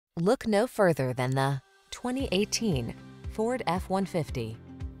Look no further than the 2018 Ford F-150.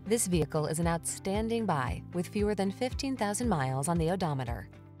 This vehicle is an outstanding buy with fewer than 15,000 miles on the odometer.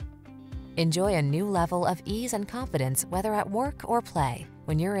 Enjoy a new level of ease and confidence whether at work or play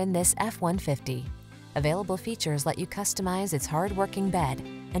when you're in this F-150. Available features let you customize its hard-working bed,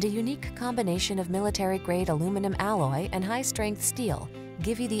 and a unique combination of military-grade aluminum alloy and high-strength steel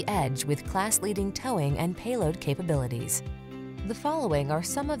give you the edge with class-leading towing and payload capabilities. The following are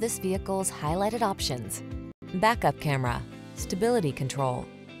some of this vehicle's highlighted options: backup camera, stability control,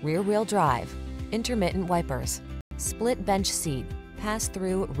 rear-wheel drive, intermittent wipers, split bench seat,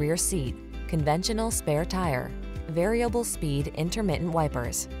 pass-through rear seat, conventional spare tire, variable speed intermittent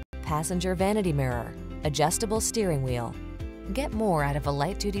wipers, passenger vanity mirror, adjustable steering wheel. Get more out of a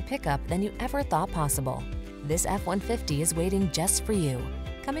light-duty pickup than you ever thought possible. This F-150 is waiting just for you.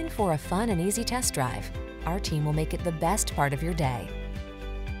 Come in for a fun and easy test drive. Our team will make it the best part of your day.